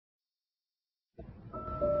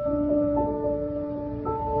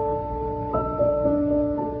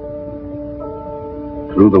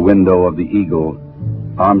Through the window of the Eagle,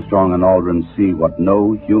 Armstrong and Aldrin see what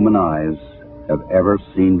no human eyes have ever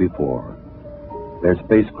seen before. Their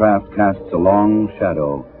spacecraft casts a long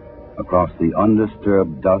shadow across the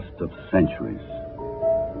undisturbed dust of centuries.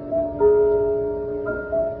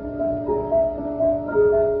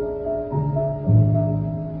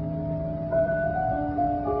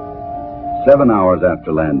 Seven hours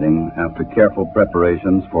after landing, after careful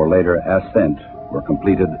preparations for later ascent were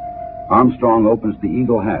completed, Armstrong opens the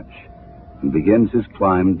Eagle hatch and begins his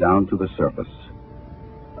climb down to the surface.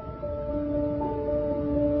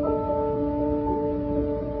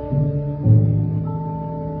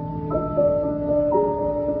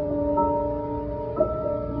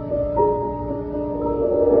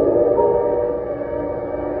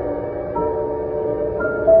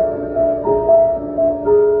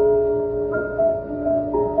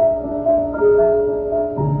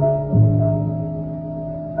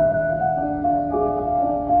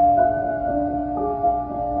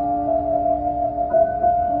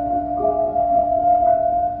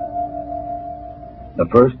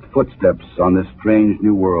 The first footsteps on this strange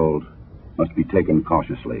new world must be taken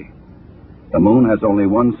cautiously. The moon has only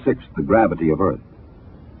 1/6 the gravity of Earth.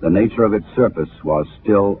 The nature of its surface was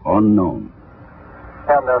still unknown.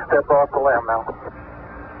 And now step off the limb now.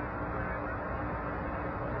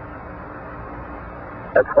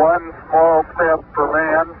 It's one small step for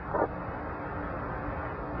man,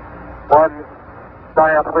 one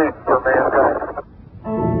giant leap for mankind.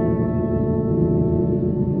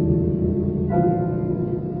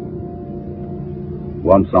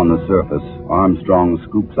 Once on the surface, Armstrong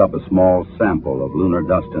scoops up a small sample of lunar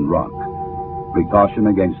dust and rock, precaution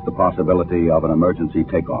against the possibility of an emergency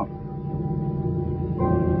takeoff.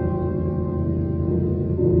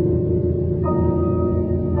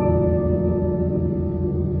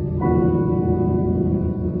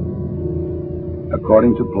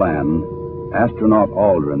 According to plan, astronaut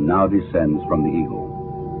Aldrin now descends from the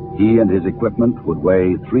Eagle. He and his equipment would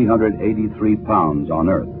weigh 383 pounds on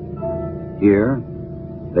Earth. Here,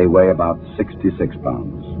 they weigh about 66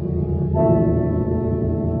 pounds.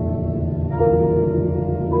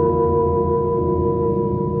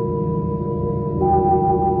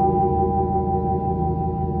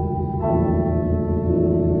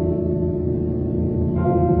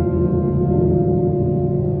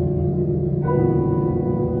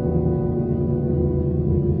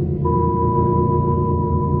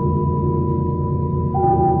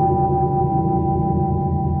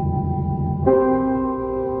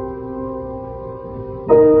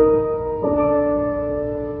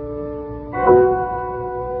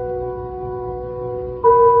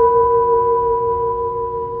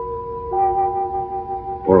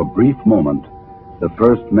 For a brief moment, the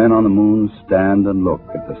first men on the moon stand and look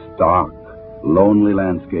at the stark, lonely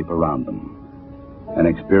landscape around them, an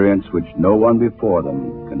experience which no one before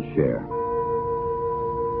them can share.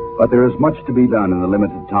 But there is much to be done in the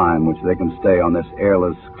limited time which they can stay on this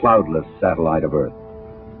airless, cloudless satellite of Earth.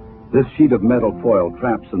 This sheet of metal foil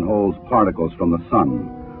traps and holds particles from the sun,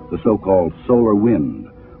 the so-called solar wind,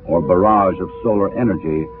 or barrage of solar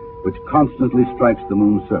energy, which constantly strikes the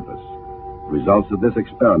moon's surface. Results of this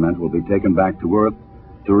experiment will be taken back to Earth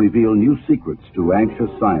to reveal new secrets to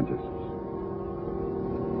anxious scientists.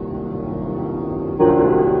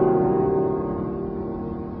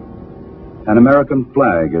 An American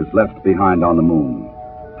flag is left behind on the moon,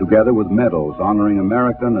 together with medals honoring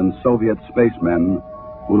American and Soviet spacemen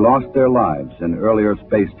who lost their lives in earlier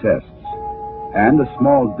space tests, and a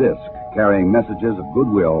small disc carrying messages of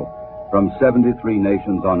goodwill from 73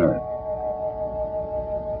 nations on Earth.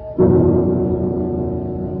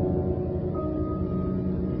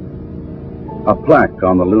 A plaque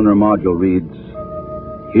on the lunar module reads,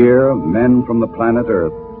 "Here, men from the planet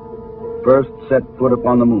Earth first set foot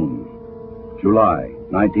upon the moon, July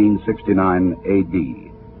 1969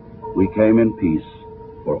 AD. We came in peace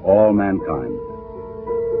for all mankind."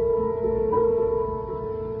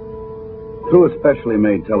 Through a specially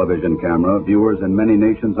made television camera, viewers in many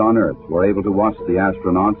nations on Earth were able to watch the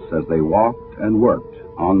astronauts as they walked and worked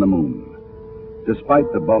on the moon.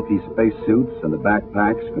 Despite the bulky spacesuits and the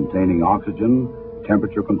backpacks containing oxygen,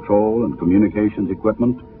 temperature control, and communications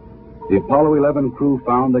equipment, the Apollo 11 crew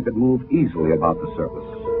found they could move easily about the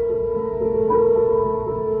surface.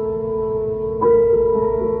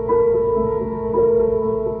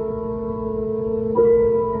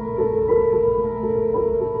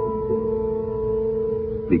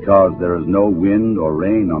 Because there is no wind or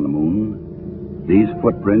rain on the moon, these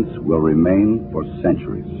footprints will remain for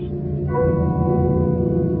centuries.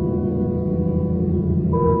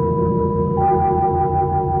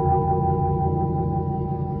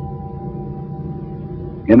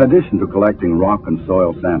 In addition to collecting rock and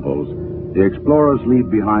soil samples, the explorers leave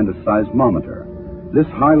behind a seismometer. This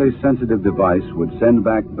highly sensitive device would send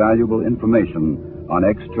back valuable information on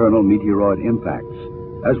external meteoroid impacts,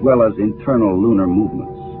 as well as internal lunar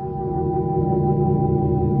movements.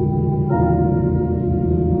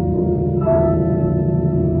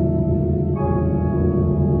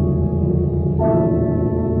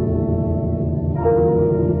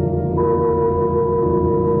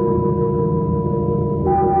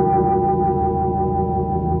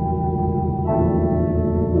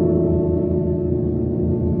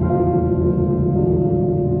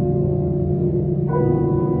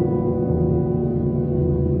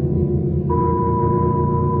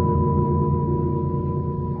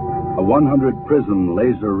 A 100-prism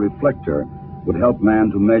laser reflector would help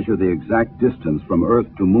man to measure the exact distance from Earth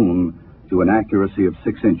to Moon to an accuracy of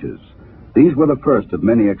 6 inches. These were the first of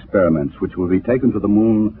many experiments which will be taken to the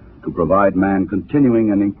Moon to provide man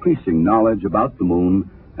continuing and increasing knowledge about the Moon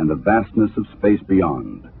and the vastness of space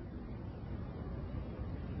beyond.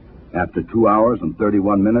 After 2 hours and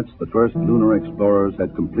 31 minutes, the first lunar explorers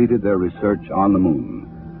had completed their research on the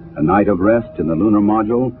Moon. A night of rest in the lunar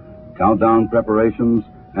module, countdown preparations,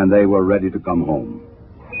 and they were ready to come home.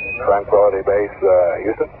 Tranquility Base,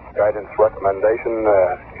 Houston. Guidance recommendation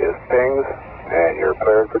is pings, and you're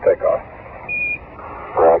cleared for takeoff.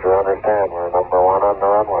 Roger, understand. We're